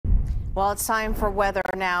Well, it's time for weather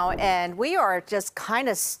now, and we are just kind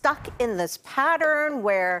of stuck in this pattern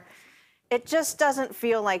where it just doesn't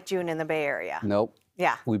feel like June in the Bay Area. Nope.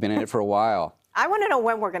 Yeah. We've been in it for a while. I want to know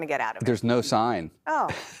when we're going to get out of it. There's no sign. Oh.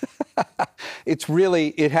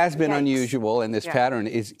 It has been Yikes. unusual, and this pattern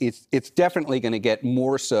it's definitely going to get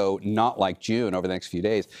more so not like June over the next few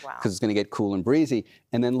days, because it's going to get cool and breezy.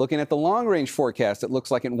 And then looking at the long range forecast, it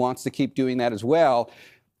looks like it wants to keep doing that as well.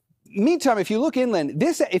 Meantime, if you look inland,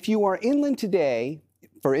 if you are inland today,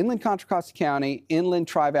 for inland Contra Costa County, inland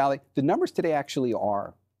Tri-Valley, the numbers today actually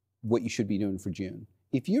are what you should be doing for June.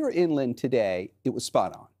 If you're inland today, it was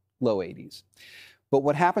spot on, low 80s. But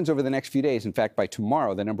what happens over the next few days, in fact, by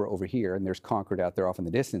tomorrow, the number over here, and there's Concord out there off in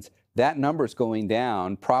the distance, that number's going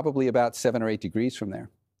down probably about 7 or 8 degrees from there.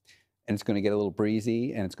 And it's going to get a little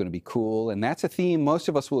breezy, and it's going to be cool. And that's a theme most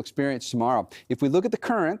of us will experience tomorrow. If we look at the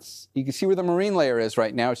currents, you can see where the marine layer is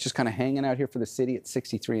right now. It's just kind of hanging out here for the city at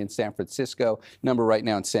 63 in San Francisco. Number right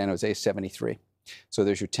now in San Jose, 73. So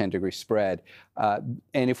there's your 10-degree spread. And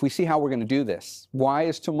if we see how we're going to do this, why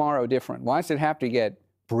is tomorrow different? Why does it have to get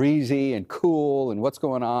breezy and cool, and what's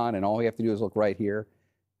going on, and all we have to do is look right here,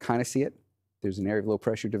 kind of see it? There's an area of low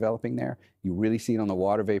pressure developing there. You really see it on the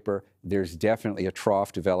water vapor. There's definitely a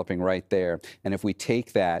trough developing right there. And if we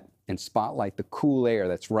take that and spotlight the cool air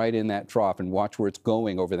that's right in that trough and watch where it's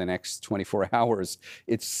going over the next 24 hours,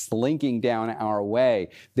 it's slinking down our way.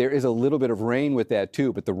 There is a little bit of rain with that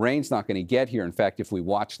too, but the rain's not going to get here. In fact, if we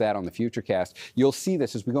watch that on the Futurecast, you'll see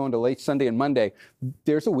this as we go into late Sunday and Monday.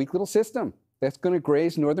 There's a weak little system that's going to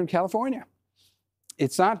graze Northern California.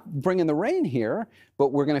 It's not bringing the rain here,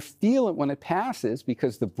 but we're going to feel it when it passes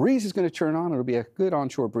because the breeze is going to turn on. It'll be a good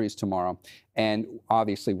onshore breeze tomorrow. And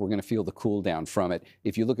obviously, we're going to feel the cool down from it.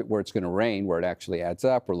 If you look at where it's going to rain, where it actually adds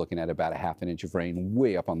up, we're looking at about a ½ inch of rain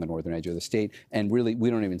way up on the northern edge of the state. And really, we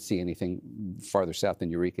don't even see anything farther south than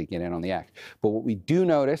Eureka get in on the act. But what we do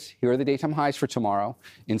notice, here are the daytime highs for tomorrow.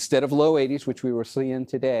 Instead of low 80s, which we were seeing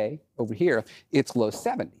today over here, it's low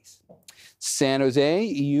 70s. San Jose,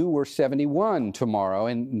 you were 71 tomorrow,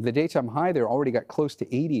 and the daytime high there already got close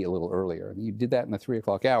to 80 a little earlier. You did that in the 3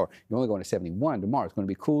 o'clock hour. You're only going to 71 tomorrow. It's going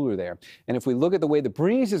to be cooler there. And if we look at the way the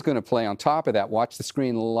breeze is going to play on top of that, watch the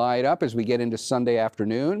screen light up as we get into Sunday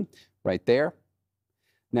afternoon, right there.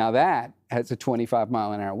 Now that has a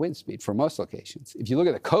 25-mile-an-hour wind speed for most locations. If you look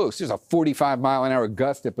at the coast, there's a 45-mile-an-hour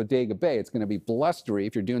gust at Bodega Bay. It's going to be blustery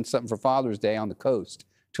if you're doing something for Father's Day on the coast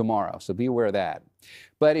tomorrow, so be aware of that.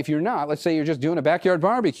 But if you're not, let's say you're just doing a backyard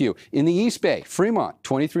barbecue in the East Bay, Fremont,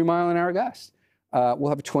 23-mile-an-hour gust. We'll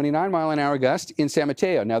have a 29-mile-an-hour gust in San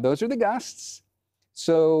Mateo. Now, those are the gusts.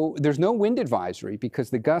 So there's no wind advisory because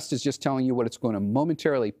the gust is just telling you what it's going to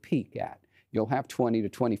momentarily peak at. You'll have 20 to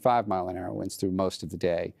 25-mile-an-hour winds through most of the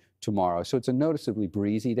day tomorrow. So it's a noticeably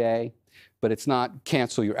breezy day, but it's not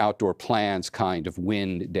cancel your outdoor plans kind of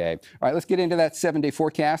wind day. All right, let's get into that 7-day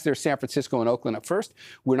forecast. There's San Francisco and Oakland up first.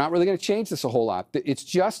 We're not really going to change this a whole lot. It's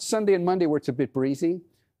just Sunday and Monday where it's a bit breezy.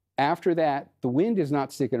 After that, the wind is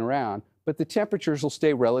not sticking around, but the temperatures will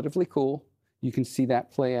stay relatively cool. You can see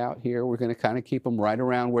that play out here. We're going to kind of keep them right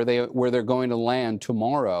around where they're going to land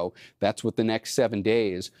tomorrow. That's what the next 7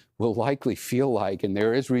 days will likely feel like, and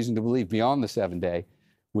there is reason to believe beyond the 7-day,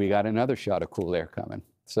 we got another shot of cool air coming.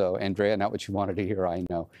 So, Andrea, not what you wanted to hear, I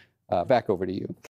know. Back over to you.